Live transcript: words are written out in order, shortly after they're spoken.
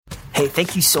Hey,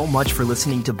 thank you so much for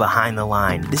listening to Behind the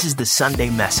Line. This is the Sunday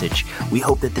message. We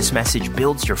hope that this message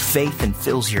builds your faith and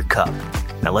fills your cup.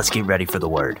 Now let's get ready for the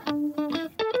word.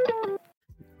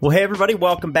 Well, hey, everybody.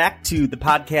 Welcome back to the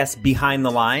podcast Behind the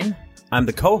Line. I'm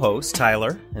the co-host,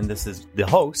 Tyler, and this is the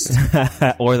host.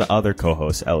 Or the other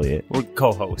co-host, Elliot. We're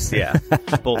co-hosts, yeah.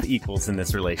 Both equals in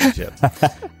this relationship.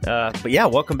 But yeah,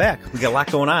 welcome back. We got a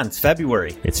lot going on. It's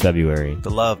February. It's February.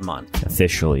 The love month.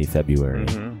 Officially February.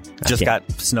 Mm-hmm. Just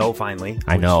got snow finally.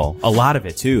 I know. A lot of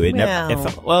it, too. It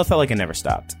Well. felt like it never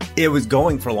stopped. It was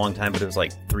going for a long time, but it was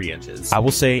like 3 inches. I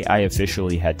will say I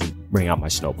officially had to bring out my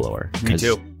snowblower. Me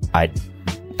too.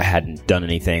 I hadn't done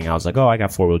anything. I was like, oh, I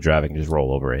got four-wheel drive. I can just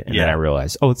roll over it. And then I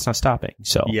realized, oh, it's not stopping.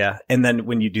 So yeah. And then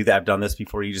when you do that, I've done this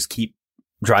before, you just keep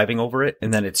driving over it,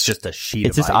 and then it's just a sheet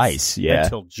it's of just ice. Yeah.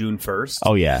 Until June 1st.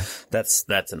 Oh, yeah. That's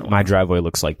annoying. My driveway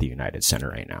looks like the United Center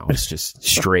right now. It's just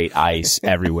straight ice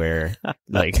everywhere.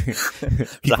 Like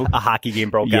people, a hockey game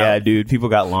broke out. Yeah, dude. People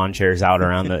got lawn chairs out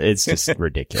around it's just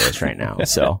ridiculous right now.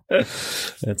 So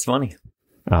that's funny.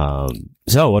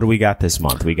 So what do we got this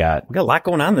month? We got a lot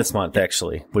going on this month,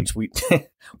 actually, which we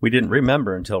we didn't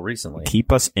remember until recently.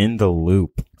 Keep us in the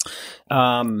loop.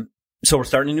 So we're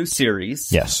starting a new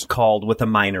series. Yes. Called With a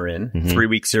Minor In.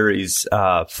 3-week series,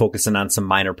 focusing on some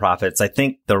minor prophets. I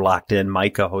think they're locked in: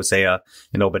 Micah, Hosea,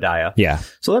 and Obadiah. Yeah.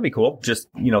 So that'd be cool. Just,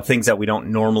 things that we don't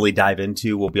normally dive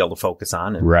into, we'll be able to focus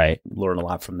on and learn a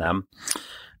lot from them.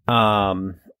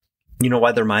 You know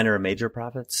why they're minor and major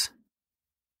prophets?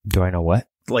 Do I know what?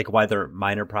 Like why they're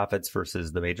minor prophets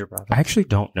versus the major prophets? I actually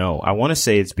don't know. I want to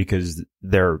say it's because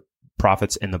they're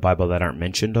prophets in the Bible that aren't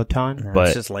mentioned a ton. But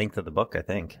it's just length of the book, I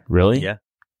think. Really? Yeah.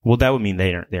 Well, that would mean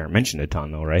they aren't mentioned a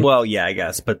ton, though, right? Well, yeah, I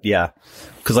guess. But yeah,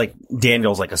 because like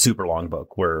Daniel's like a super long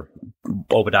book, where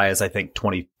Obadiah is, I think,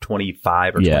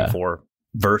 25 or 24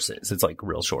 verses. It's like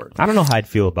real short. I don't know how I'd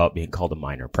feel about being called a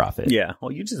minor prophet. Yeah.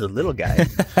 Well, you're just a little guy.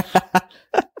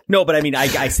 No, but I mean,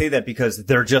 I say that because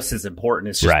they're just as important.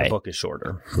 It's just the book is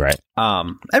shorter. Right.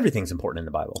 Everything's important in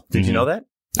the Bible. Did you know that?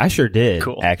 I sure did.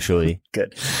 Cool. Actually.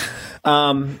 Good.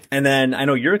 And then I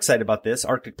know you're excited about this.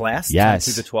 Arctic Blast. Yes.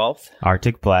 10th through the 12th.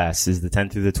 Arctic Blast is the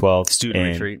 10th through the 12th.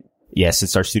 Student retreat. Yes,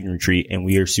 it's our student retreat, and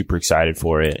we are super excited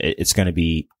for it. It's going to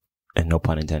be, and no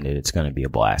pun intended, it's going to be a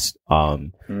blast.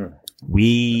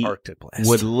 We Arctic Blast.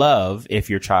 would love if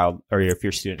your child or if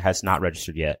your student has not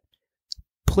registered yet.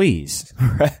 Please.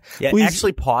 Yeah, Please.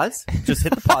 Actually pause. Just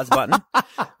hit the pause button.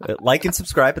 Like and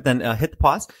subscribe, but then hit the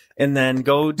pause and then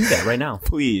go do that right now.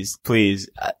 Please.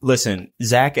 Listen,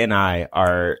 Zach and I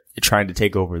are trying to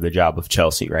take over the job of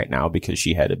Chelsea right now because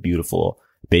she had a beautiful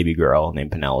baby girl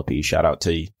named Penelope. Shout out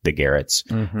to the Garretts.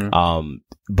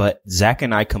 But Zach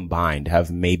and I combined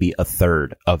have maybe a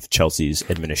third of Chelsea's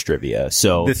administrivia.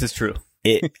 So this is true.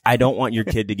 I don't want your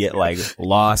kid to get like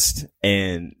lost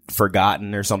and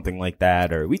forgotten or something like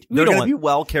that. Or they're going to be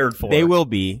well cared for. They will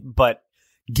be, but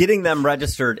getting them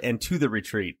registered and to the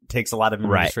retreat takes a lot of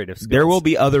administrative skills. There will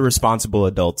be other responsible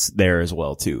adults there as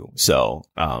well too. So,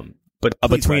 but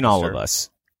between all of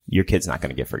us, your kid's not going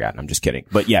to get forgotten. I'm just kidding.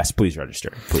 But yes, please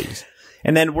register, please.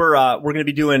 And then we're going to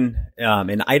be doing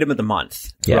an item of the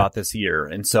month throughout this year.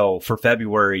 And so for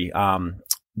February,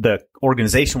 the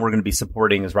organization we're going to be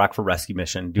supporting is Rockford Rescue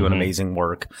Mission, doing amazing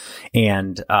work.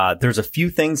 And there's a few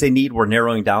things they need. We're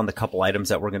narrowing down the couple items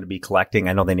that we're going to be collecting.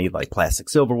 I know they need like plastic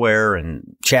silverware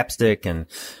and chapstick and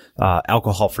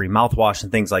alcohol-free mouthwash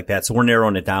and things like that. So we're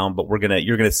narrowing it down, but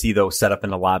you're going to see those set up in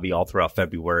the lobby all throughout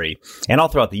February. And all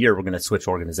throughout the year, we're going to switch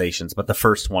organizations. But the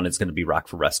first one is going to be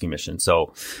Rockford Rescue Mission.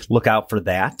 So look out for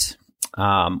that.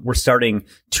 We're starting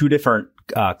 2 different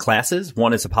classes.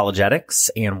 One is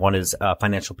apologetics and one is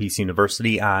Financial Peace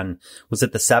University on, was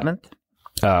it the 7th?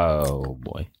 Oh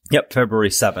boy. Yep. February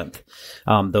 7th.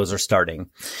 Those are starting.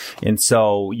 And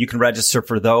so you can register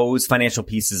for those. Financial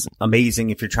Peace is amazing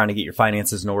if you're trying to get your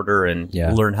finances in order and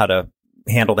learn how to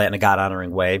handle that in a God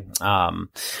honoring way.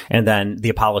 And then the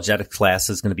apologetics class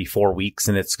is going to be 4 weeks,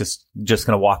 and it's just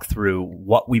going to walk through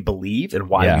what we believe and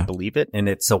why we believe it. And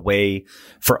it's a way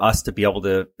for us to be able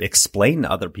to explain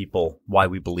to other people why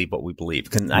we believe what we believe.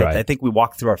 I think we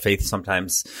walk through our faith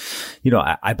sometimes,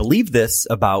 I believe this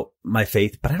about my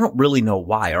faith, but I don't really know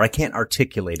why, or I can't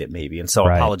articulate it maybe. And so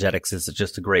apologetics is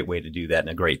just a great way to do that and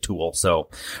a great tool.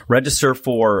 So register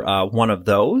for one of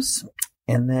those.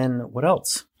 And then what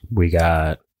else? We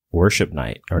got worship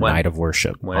night or When? night of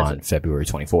worship on February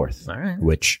 24th. All right.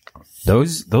 Which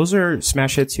those are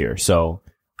smash hits here. So,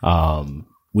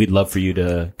 we'd love for you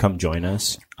to come join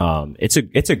us.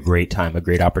 It's a great time, a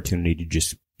great opportunity to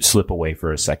just slip away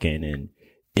for a second. And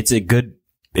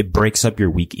it breaks up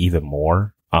your week even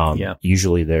more.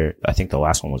 Usually I think the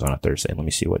last one was on a Thursday. Let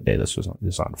me see what day this was on.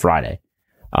 This was on Friday.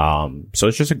 So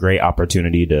it's just a great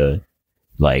opportunity to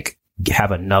like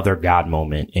have another God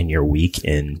moment in your week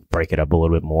and break it up a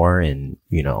little bit more and,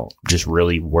 you know, just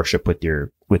really worship with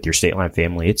your State Line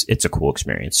family. It's a cool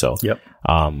experience. So,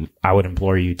 I would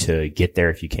implore you to get there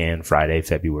if you can, Friday,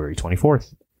 February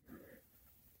 24th.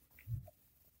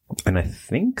 And I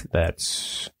think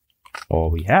that's all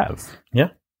we have. Yeah.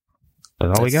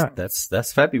 That's all we got.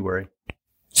 That's February.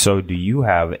 So do you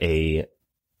have a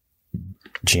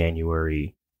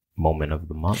January moment of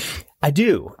the month? I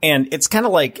do. And it's kind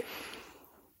of like,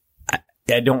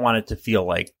 I don't want it to feel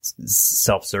like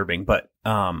self-serving, but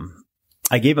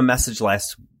I gave a message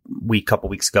last week, couple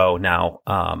weeks ago now,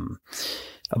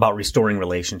 about restoring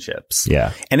relationships.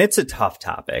 Yeah. And it's a tough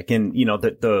topic. And, you know,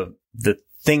 the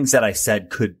things that I said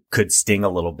could sting a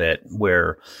little bit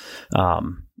where,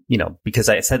 you know, because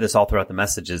I said this all throughout the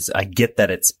messages, I get that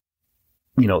it's,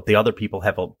 you know, the other people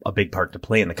have a big part to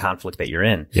play in the conflict that you're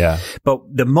in. Yeah. But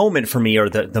the moment for me, or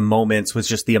the moments, was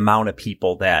just the amount of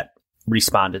people that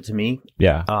responded to me.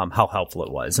 Yeah. How helpful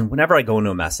it was. And whenever I go into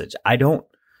a message, I don't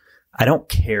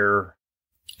care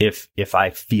if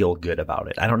I feel good about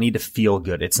it. I don't need to feel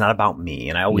good. It's not about me.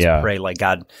 And I always pray, like,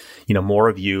 God, you know, more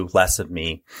of you, less of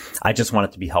me. I just want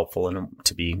it to be helpful and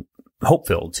to be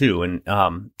hope-filled too.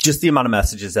 And just the amount of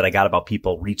messages that I got about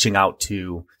people reaching out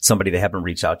to somebody they haven't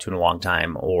reached out to in a long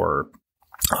time, or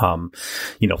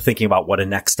you know, thinking about what a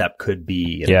next step could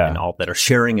be, and all that, or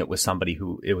sharing it with somebody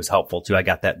who it was helpful to. I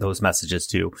got those messages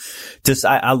too. Just,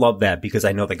 I love that because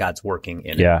I know that God's working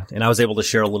in it. And I was able to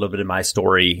share a little bit of my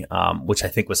story, which I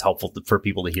think was helpful for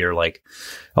people to hear, like,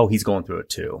 oh, he's going through it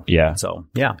too. Yeah. So,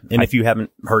 yeah. And if you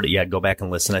haven't heard it yet, go back and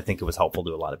listen. I think it was helpful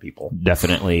to a lot of people.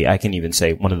 Definitely. I can even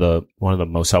say one of the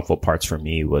most helpful parts for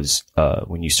me was,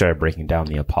 when you started breaking down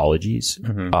the apologies.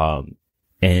 Mm-hmm.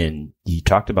 And you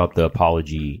talked about the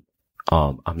apology,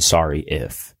 I'm sorry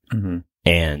if,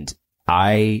 and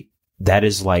that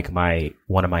is like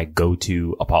one of my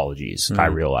go-to apologies. I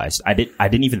realized I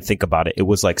didn't even think about it. It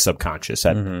was like subconscious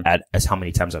at as how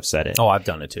many times I've said it. Oh, I've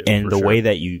done it too. And the way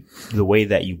that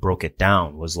you broke it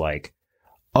down was like,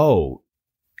 oh,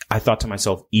 I thought to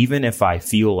myself, even if I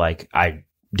feel like I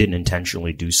didn't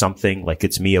intentionally do something, like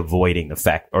it's me avoiding the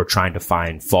fact or trying to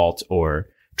find fault or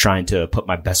trying to put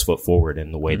my best foot forward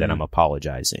in the way that I'm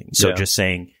apologizing. So just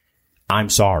saying, I'm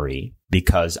sorry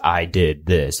because I did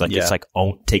this. Like, it's like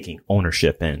taking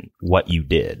ownership in what you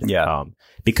did. Yeah.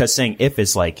 Because saying if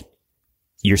is like,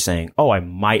 you're saying, oh, I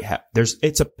might have,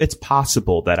 it's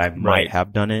possible that I might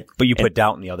have done it. But you put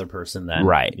doubt in the other person then.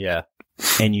 Right. Yeah.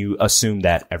 And you assume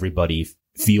that everybody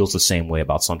feels the same way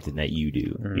about something that you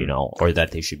do, you know, or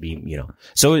that they should be, you know.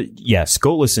 So yes,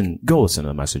 go listen to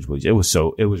the message, please. It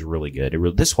was really good.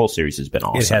 This whole series has been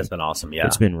awesome. It has been awesome. Yeah.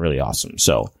 It's been really awesome.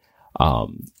 So,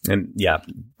 and yeah,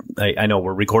 I know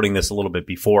we're recording this a little bit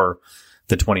before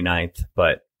the 29th,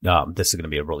 but, this is going to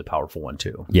be a really powerful one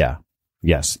too. Yeah.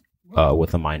 Yes.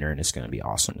 With a minor, and it's going to be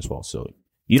awesome as well. So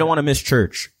you don't want to miss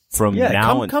church come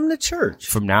to church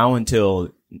from now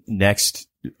until next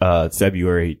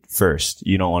February 1st.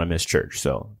 You don't want to miss church.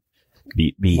 So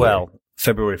be well, here.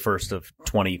 February 1st of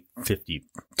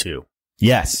 2052.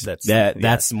 Yes.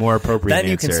 That's more appropriate.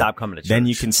 Then you can stop coming to church. Then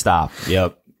you can stop.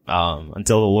 Yep.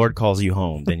 Until the Lord calls you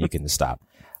home, then you can stop.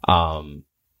 All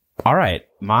right.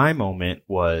 My moment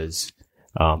was,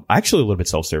 actually a little bit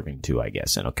self-serving too, I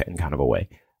guess, in kind of a way.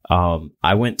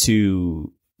 I went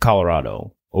to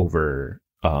Colorado over,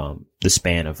 the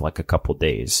span of like a couple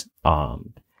days.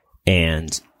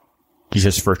 And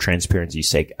just for transparency's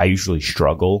sake, I usually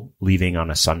struggle leaving on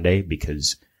a Sunday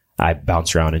because I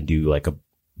bounce around and do like a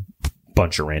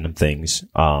bunch of random things.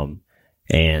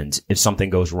 And if something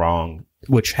goes wrong,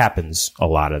 which happens a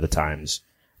lot of the times,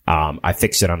 I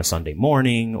fix it on a Sunday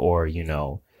morning, or, you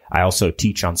know, I also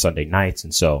teach on Sunday nights.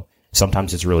 And so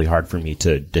sometimes it's really hard for me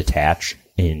to detach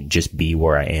and just be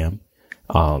where I am.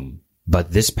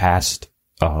 But this past,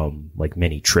 like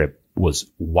mini trip was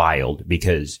wild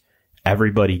because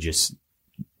everybody just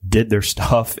did their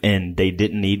stuff and they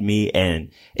didn't need me.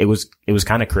 And it was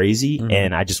kind of crazy.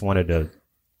 And I just wanted to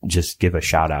just give a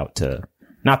shout out to,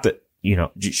 not that, you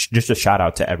know, just a shout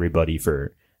out to everybody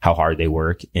for how hard they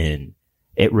work. And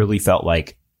it really felt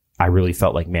like,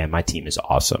 man, my team is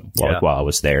awesome. While I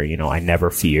was there, you know, I never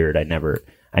feared.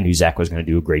 I knew Zach was going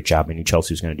to do a great job. I knew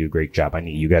Chelsea was going to do a great job. I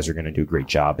knew you guys are going to do a great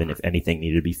job. And if anything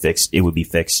needed to be fixed, it would be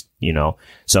fixed, you know?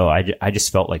 So I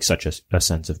just felt like such a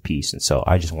sense of peace. And so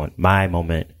I just want, my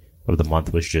moment of the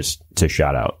month was just to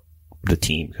shout out the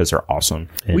team because they're awesome.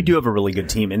 And we do have a really good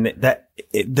team, and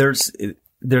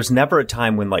there's never a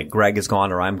time when like Greg is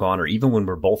gone or I'm gone, or even when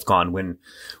we're both gone, when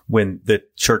the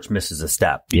church misses a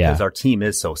step, because our team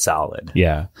is so solid.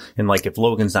 Yeah. And like, if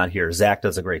Logan's not here, Zach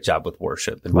does a great job with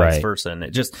worship and vice versa. And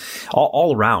it just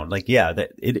all around, like,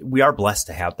 we are blessed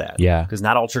to have that. Yeah. Because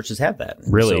not all churches have that.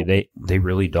 Really. So, they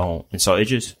really don't. And so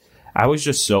I was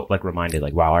just so like reminded,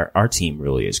 like, wow, our team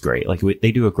really is great. Like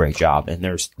they do a great job, and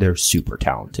they're super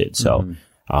talented. So,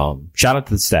 shout out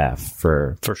to the staff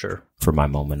for sure for my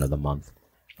moment of the month.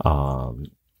 And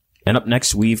up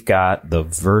next, we've got the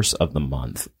verse of the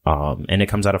month. And it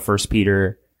comes out of 1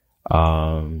 Peter,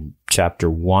 chapter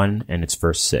 1, and it's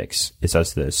verse 6. It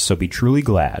says this: "So be truly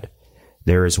glad.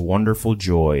 There is wonderful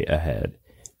joy ahead,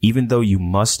 even though you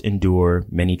must endure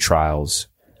many trials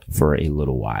for a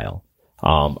little while."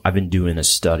 I've been doing a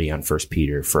study on 1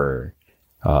 Peter for,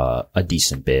 a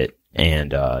decent bit,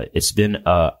 and, it's been,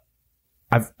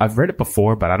 I've read it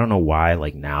before, but I don't know why,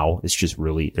 like now it's just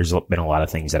really, there's been a lot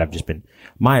of things that I've just been,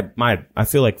 I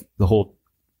feel like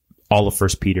all of 1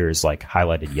 Peter is like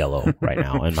highlighted yellow right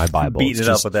now in my Bible. Beat it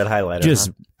up with that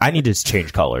highlighter. I need to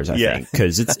change colors, I think,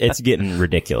 cause it's getting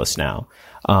ridiculous now.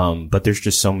 But there's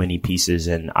just so many pieces,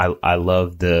 and I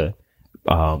love the,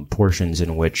 portions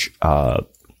in which,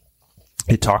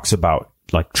 it talks about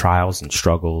like trials and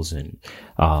struggles. And,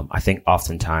 I think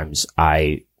oftentimes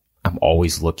I'm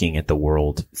always looking at the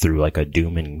world through like a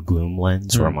doom and gloom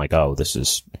lens, where I'm like, oh, this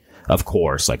is, of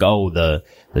course, like, oh, the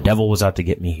devil was out to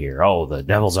get me here. Oh, the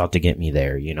devil's out to get me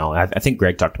there. You know, I think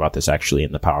Greg talked about this actually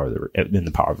in the Power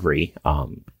of Re,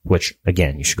 which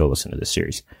again, you should go listen to this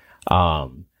series.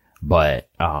 But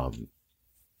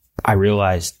I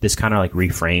realized this kind of like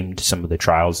reframed some of the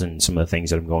trials and some of the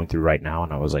things that I'm going through right now.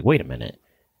 And I was like, wait a minute,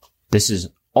 this is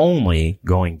only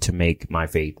going to make my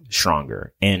faith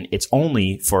stronger. And it's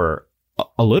only for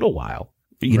a little while.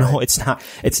 You know, it's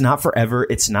not forever.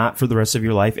 It's not for the rest of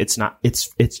your life. It's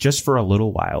just for a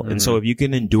little while. And so if you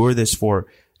can endure this for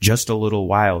just a little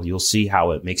while, you'll see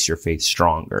how it makes your faith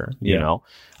stronger, you know?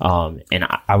 And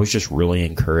I was just really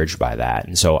encouraged by that.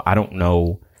 And so I don't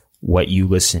know what you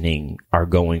listening are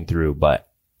going through, but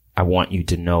I want you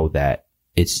to know that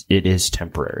it is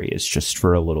temporary. It's just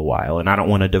for a little while. And I don't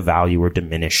want to devalue or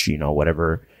diminish, you know,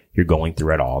 whatever you're going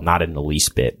through at all. Not in the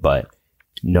least bit, but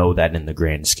know that in the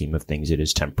grand scheme of things, it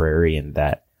is temporary, and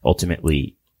that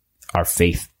ultimately our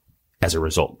faith as a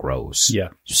result grows. Yeah.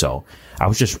 So I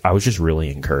was just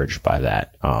really encouraged by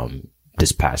that,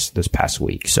 this past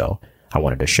week. So I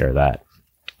wanted to share that.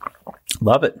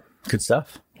 Love it. Good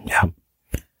stuff. Yeah.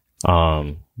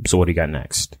 So what do you got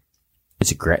next?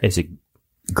 Is it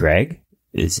Greg?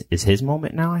 Is his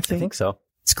moment now? I think so.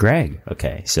 It's Greg.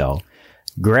 Okay. So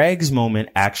Greg's moment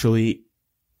I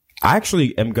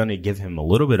actually am going to give him a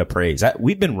little bit of praise.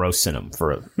 We've been roasting him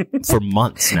for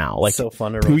months now, like so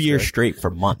fun to 2 years straight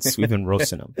for months. We've been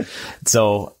roasting him.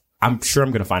 So I'm sure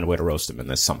I'm going to find a way to roast him in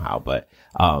this somehow. But,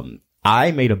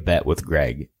 I made a bet with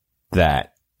Greg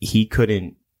that he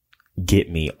couldn't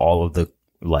get me all of the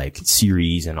like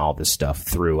series and all this stuff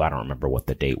through. I don't remember what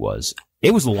the date was.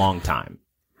 It was a long time.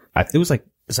 It was like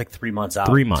 3 months out.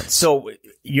 3 months. So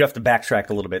you have to backtrack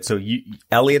a little bit. So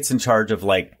Elliot's in charge of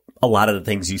like a lot of the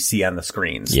things you see on the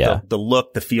screens. Yeah. The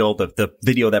look, the feel, the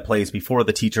video that plays before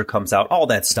the teacher comes out, all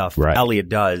that stuff. Right. Elliot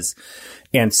does.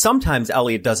 And sometimes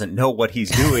Elliot doesn't know what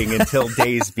he's doing until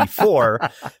days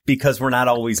before, because we're not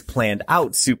always planned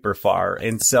out super far.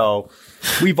 And so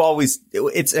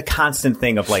it's a constant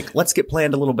thing of like, let's get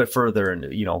planned a little bit further.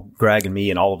 And, you know, Greg and me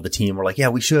and all of the team were like, yeah,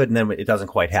 we should. And then it doesn't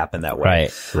quite happen that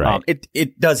way. Right.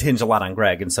 It does hinge a lot on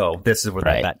Greg. And so this is where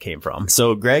that came from.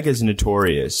 So Greg is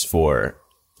notorious for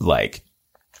like,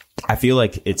 I feel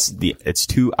like it's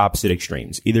two opposite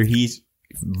extremes. Either he's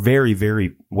very,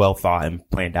 very well thought and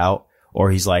planned out, or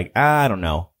he's like, I don't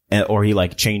know. Or he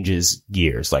like changes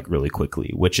gears like really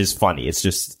quickly, which is funny. It's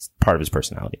just part of his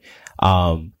personality.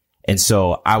 And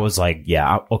so I was like,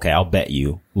 yeah, okay, I'll bet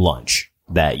you lunch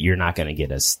that you're not going to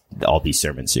get us all these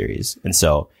sermon series. And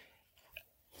so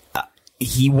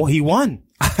he won.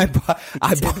 I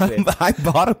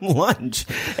bought him lunch,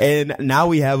 and now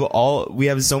we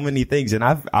have so many things, and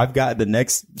I've got the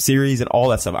next series and all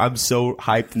that stuff. I'm so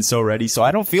hyped and so ready. So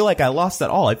I don't feel like I lost at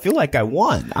all. I feel like I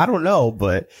won. I don't know,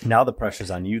 but now the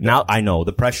pressure's on you. Now I know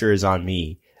the pressure is on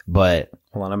me, but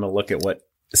hold on. I'm going to look at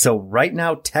so right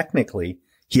now, technically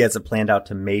he has it planned out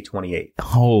to May 28th.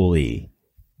 Holy.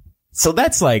 So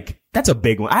that's a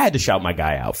big one. I had to shout my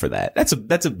guy out for that. That's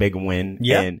a big win.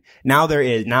 Yeah. And now there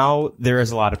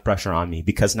is a lot of pressure on me,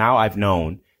 because now I've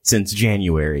known since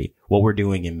January what we're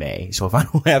doing in May. So if I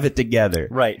don't have it together,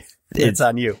 right, it's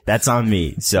on you. That's on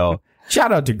me. So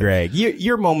shout out to Greg.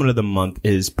 Your moment of the month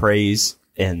is praise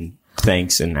and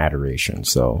thanks and adoration.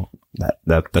 So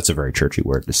that's a very churchy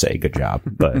word to say. Good job.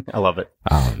 But I love it.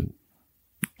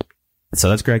 So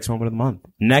that's Greg's moment of the month.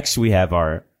 Next, we have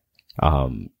our a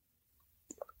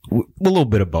little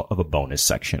bit of a bonus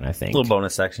section, I think. A little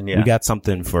bonus section, yeah. We got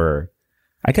something for,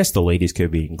 I guess the ladies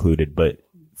could be included, but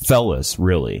fellas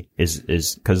really is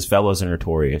because fellas are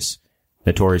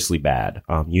notoriously bad.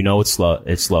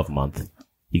 It's love month.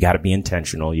 You got to be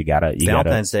intentional.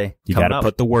 Valentine's Day. You got to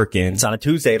put the work in. It's on a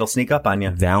Tuesday. It'll sneak up on you.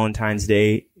 Valentine's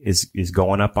Day is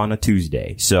going up on a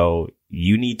Tuesday. So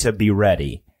you need to be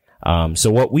ready.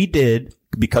 So what we did,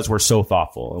 because we're so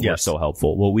thoughtful and we're so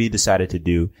helpful, what we decided to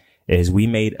do is we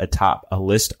made a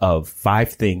list of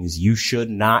 5 things you should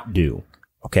not do.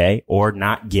 Okay. Or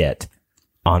not get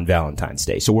on Valentine's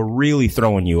Day. So we're really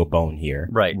throwing you a bone here.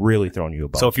 Right. Really throwing you a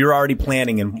bone. So if you're already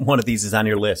planning and one of these is on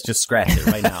your list, just scratch it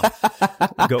right now.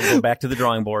 Go back to the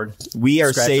drawing board. We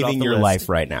are saving your life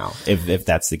right now, if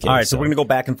that's the case. All right. So we're going to go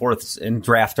back and forth and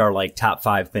draft our top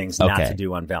 5 things not to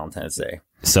do on Valentine's Day.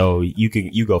 So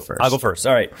you go first. I'll go first.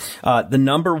 All right. The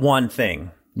number 1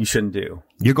 thing you shouldn't do.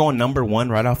 You're going number 1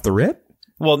 right off the rip?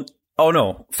 Well, oh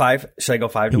no. 5. Should I go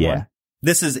 5 to 1?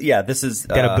 This is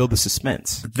gotta build the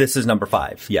suspense. This is number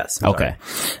 5. Yes. Okay.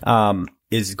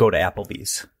 Is go to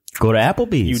Applebee's. Go to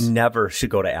Applebee's. You never should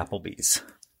go to Applebee's.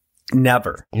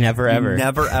 Never. Never ever. You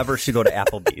never ever should go to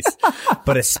Applebee's.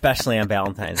 But especially on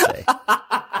Valentine's Day.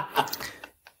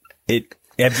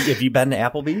 Have you been to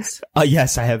Applebee's?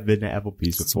 Yes, I have been to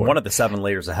Applebee's before. One of the 7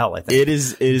 layers of hell, I think. It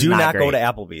is do not great. go to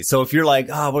Applebee's. So if you're like,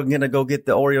 we're going to go get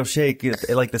the Oreo shake,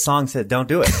 like the song said, don't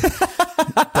do it.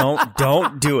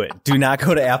 Don't do it. Do not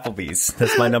go to Applebee's.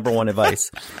 That's my number 1 advice.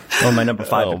 Or my number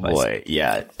 5 advice. Oh boy.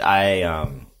 Yeah.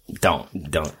 I,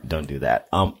 don't do that.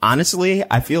 Honestly,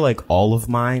 I feel like all of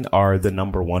mine are the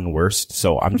number 1 worst.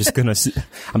 So I'm just going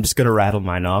to rattle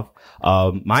mine off.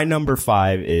 My number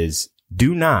 5 is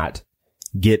do not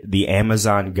get the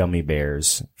Amazon gummy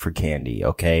bears for candy.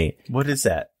 Okay. What is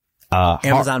that?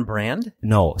 Amazon brand?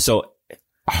 No. So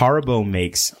Haribo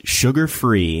makes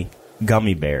sugar-free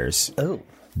gummy bears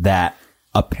that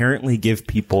apparently give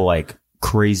people like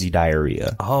crazy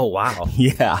diarrhea. Oh, wow.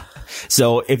 Yeah.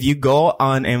 So if you go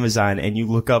on Amazon and you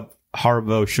look up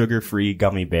Haribo sugar-free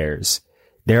gummy bears,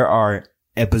 there are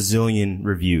a bazillion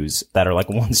reviews that are like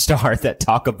 1 star that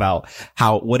talk about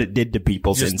what it did to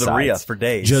people's insides. Diarrhea for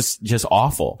days. Just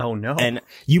awful. Oh no. And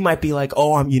you might be like,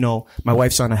 my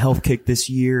wife's on a health kick this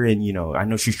year and, I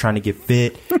know she's trying to get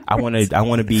fit. I want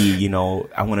to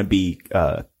be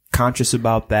conscious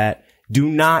about that. Do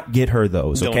not get her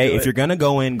those, okay? If you're going to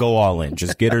go all in.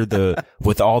 Just get her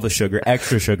with all the sugar,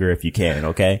 extra sugar if you can,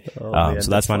 okay? So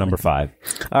that's my number 5.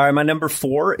 All right. My number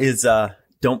 4 is,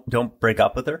 Don't break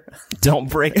up with her. Don't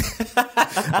break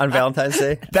on Valentine's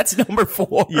Day. That's number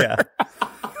 4. Yeah.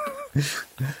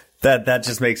 That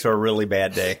just makes for a really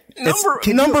bad day.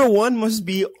 Number 1 must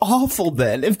be awful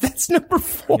then. If that's number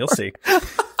 4, you'll see.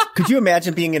 Could you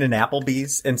imagine being in an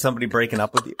Applebee's and somebody breaking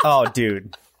up with you? Oh,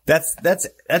 dude, that's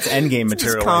endgame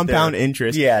material. It's compound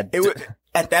interest. Yeah.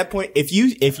 At that point, if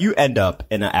you end up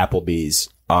in an Applebee's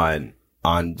on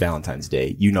Valentine's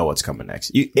Day, you know what's coming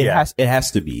next. It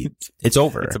has to be. It's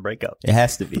over. It's a breakup. It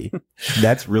has to be.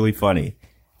 That's really funny.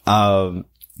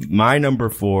 My number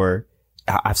 4,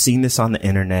 I've seen this on the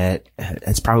internet.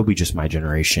 It's probably just my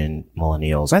generation,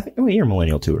 millennials. I think you're a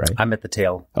millennial too, right? I'm at the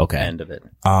tail end of it.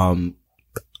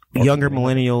 Younger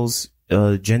millennials,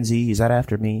 Gen Z, is that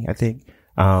after me? I think.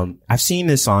 I've seen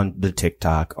this on the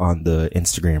TikTok, on the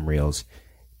Instagram reels.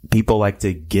 People like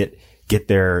to get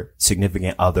their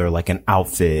significant other like an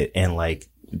outfit and like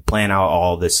plan out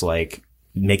all this, like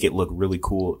make it look really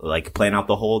cool, like plan out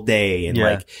the whole day. And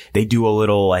like they do a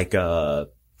little like, Salt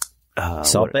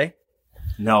Bae?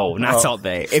 No, not Salt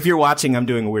Bae. If you're watching, I'm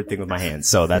doing a weird thing with my hands.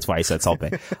 So that's why I said Salt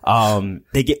Bae.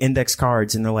 They get index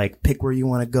cards and they're like, pick where you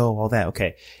want to go, all that.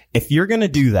 Okay. If you're going to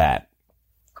do that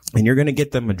and you're going to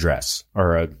get them a dress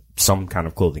or some kind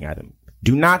of clothing item,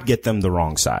 do not get them the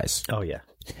wrong size. Oh yeah.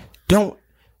 Don't,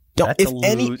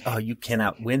 you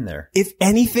cannot win there. If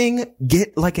anything,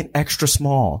 get like an extra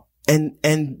small. And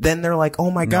then they're like, oh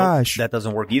my gosh. That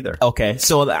doesn't work either. Okay.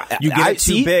 So you get it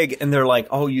too big and they're like,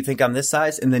 oh, you think I'm this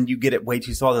size? And then you get it way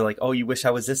too small. They're like, oh, you wish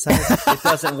I was this size? It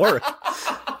doesn't work.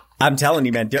 I'm telling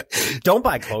you, man, don't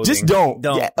buy clothing. Just don't.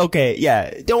 Yeah, okay.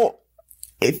 Yeah. Don't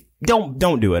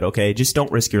do it. Okay. Just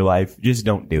don't risk your life. Just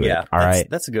don't do it. All right.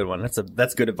 That's a good one.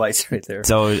 That's good advice right there.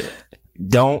 So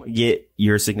don't get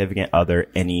your significant other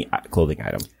any clothing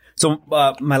item. So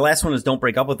my last one is don't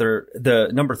break up with her. The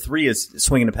number 3 is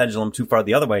swinging a pendulum too far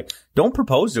the other way. Don't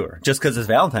propose to her just because it's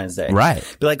Valentine's Day. Right.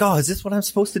 Be like, oh, is this what I'm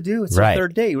supposed to do? It's our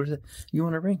third date. You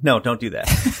want a ring? No, don't do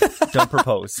that. Don't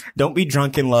propose. Don't be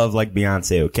drunk in love like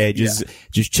Beyonce, okay? Just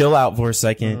chill out for a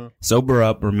second. Mm-hmm. Sober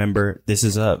up. Remember, this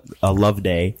is a love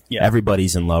day. Yeah.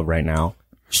 Everybody's in love right now.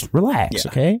 Just relax,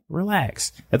 okay?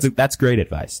 Relax. That's great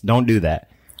advice. Don't do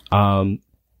that.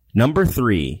 Number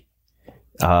 3.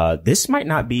 This might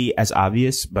not be as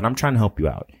obvious, but I'm trying to help you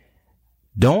out.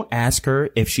 Don't ask her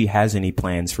if she has any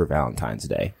plans for Valentine's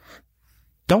Day.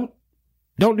 Don't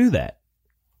do that.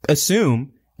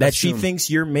 Assume that she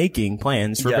thinks you're making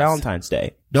plans for Valentine's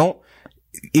Day.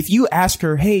 If you ask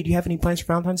her, hey, do you have any plans for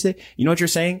Valentine's Day? You know what you're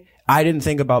saying? I didn't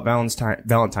think about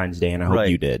Valentine's Day, and I hope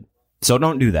you did. So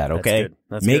don't do that, okay?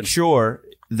 Make sure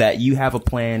that you have a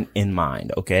plan in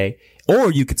mind, okay?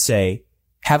 Or you could say,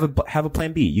 have a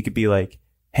plan B. You could be like,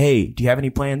 hey, do you have any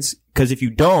plans? Because if you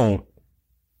don't,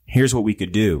 here's what we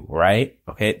could do, right?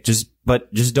 Okay, just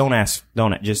don't ask.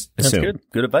 Just assume. That's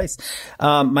good advice.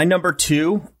 My number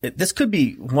 2, this could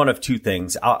be one of 2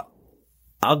 things.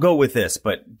 I'll go with this,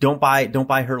 but don't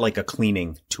buy her like a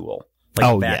cleaning tool,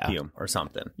 like a vacuum or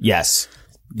something. Yes.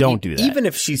 Don't do that. Even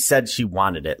if she said she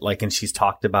wanted it, like, and she's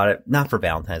talked about it, not for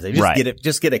Valentine's Day.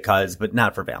 Just get it, but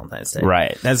not for Valentine's Day.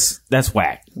 Right. That's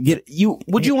whack.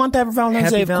 Would you want that for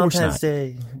Valentine's Day? Happy Valentine's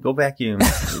Day. Go vacuum.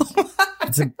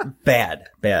 It's bad.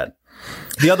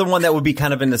 The other one that would be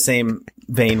kind of in the same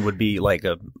vein would be like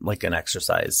an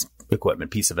exercise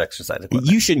piece of exercise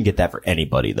equipment. You shouldn't get that for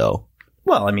anybody though.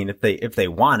 Well, I mean, if they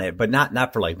want it, but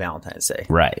not for like Valentine's Day.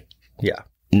 Right. Yeah.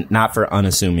 Not for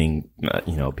unassuming,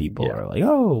 people are like,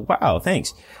 oh, wow,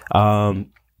 thanks.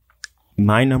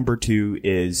 My number 2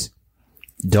 is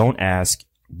don't ask,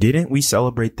 didn't we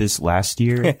celebrate this last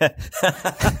year?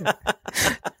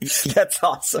 That's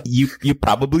awesome. You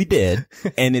probably did.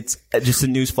 And it's just a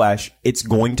newsflash. It's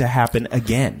going to happen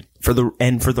again for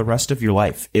the rest of your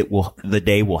life. The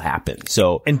day will happen.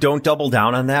 So, and don't double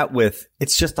down on that with,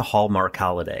 it's just a Hallmark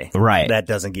holiday. Right. That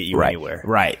doesn't get you anywhere.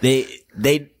 Right.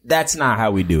 That's not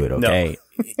how we do it. Okay.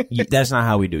 No. That's not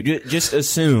how we do it. Just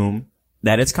assume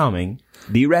that it's coming.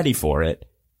 Be ready for it.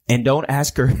 And don't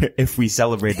ask her if we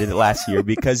celebrated it last year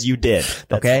because you did.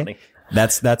 Okay. Funny.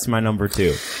 That's my number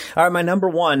 2. All right. My number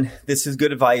 1, this is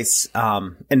good advice.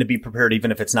 And to be prepared,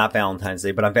 even if it's not Valentine's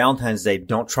Day, but on Valentine's Day,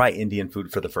 don't try Indian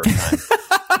food for the first time.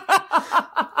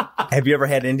 Have you ever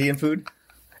had Indian food?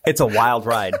 It's a wild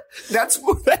ride. That's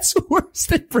worse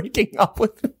than breaking up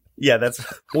with them. Yeah,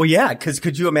 because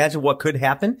could you imagine what could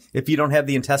happen if you don't have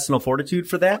the intestinal fortitude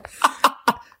for that?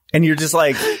 And you're just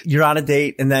like, you're on a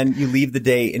date and then you leave the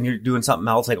date and you're doing something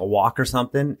else like a walk or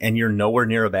something and you're nowhere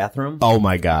near a bathroom. Oh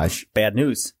my gosh. Bad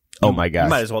news. Oh my gosh. You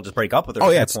might as well just break up with her. Oh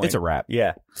yeah, it's a wrap.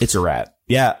 Yeah. It's a wrap.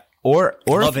 Yeah. Or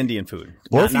love Indian food.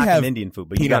 Or if you have Indian food,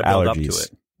 but you gotta build up to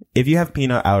it. If you have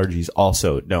peanut allergies,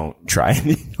 also don't try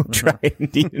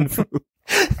Indian food.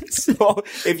 So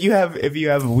if you have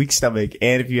a weak stomach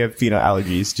and if you have peanut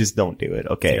allergies, just don't do it,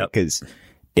 okay? Because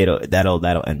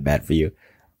that'll end bad for you.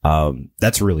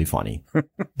 That's really funny.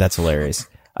 That's hilarious.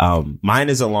 Mine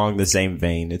is along the same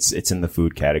vein. It's in the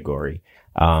food category.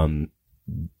 Don't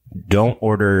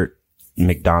order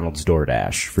McDonald's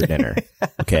DoorDash for dinner.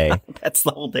 Okay. That's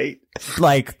the whole date.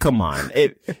 Like, come on.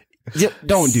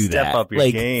 Don't do that. Step up your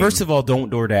game. First of all,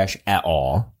 don't DoorDash at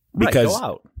all.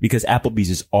 Because Applebee's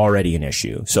is already an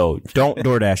issue. So don't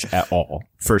DoorDash at all,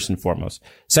 first and foremost.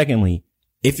 Secondly,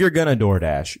 if you're gonna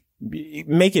DoorDash,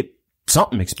 make it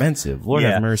something expensive. Lord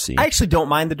have mercy. I actually don't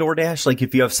mind the DoorDash. Like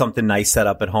if you have something nice set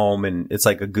up at home and it's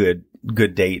like a good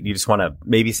date, you just want to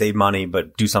maybe save money,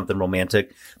 but do something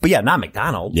romantic. But yeah, not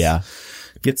McDonald's. Yeah.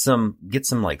 Get some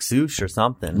like sushi or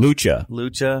something. Lucha.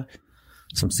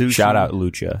 Some sushi. Shout out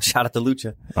Lucha. Shout out to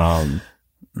Lucha.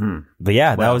 But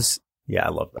yeah, that was. Yeah, I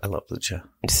love Lucha.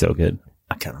 It's so good.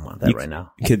 I kind of want that right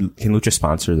now. Can Lucha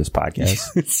sponsor this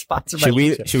podcast? Sponsored by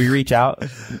Lucha. Should we reach out?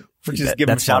 Just give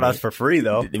them shout outs for free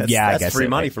though. That's free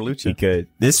money for Lucha. We could.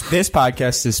 This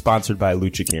podcast is sponsored by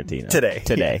Lucha Cantina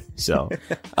today. So,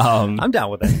 I'm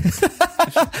down with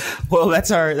it. Well,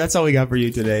 that's all we got for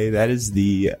you today. That is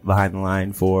the Behind the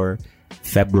Line for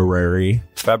February.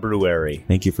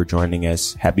 Thank you for joining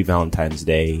us. Happy Valentine's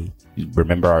Day.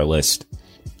 Remember our list.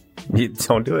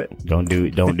 Don't do it. Don't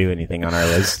do anything on our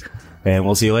list. And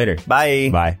we'll see you later. Bye.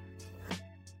 Bye.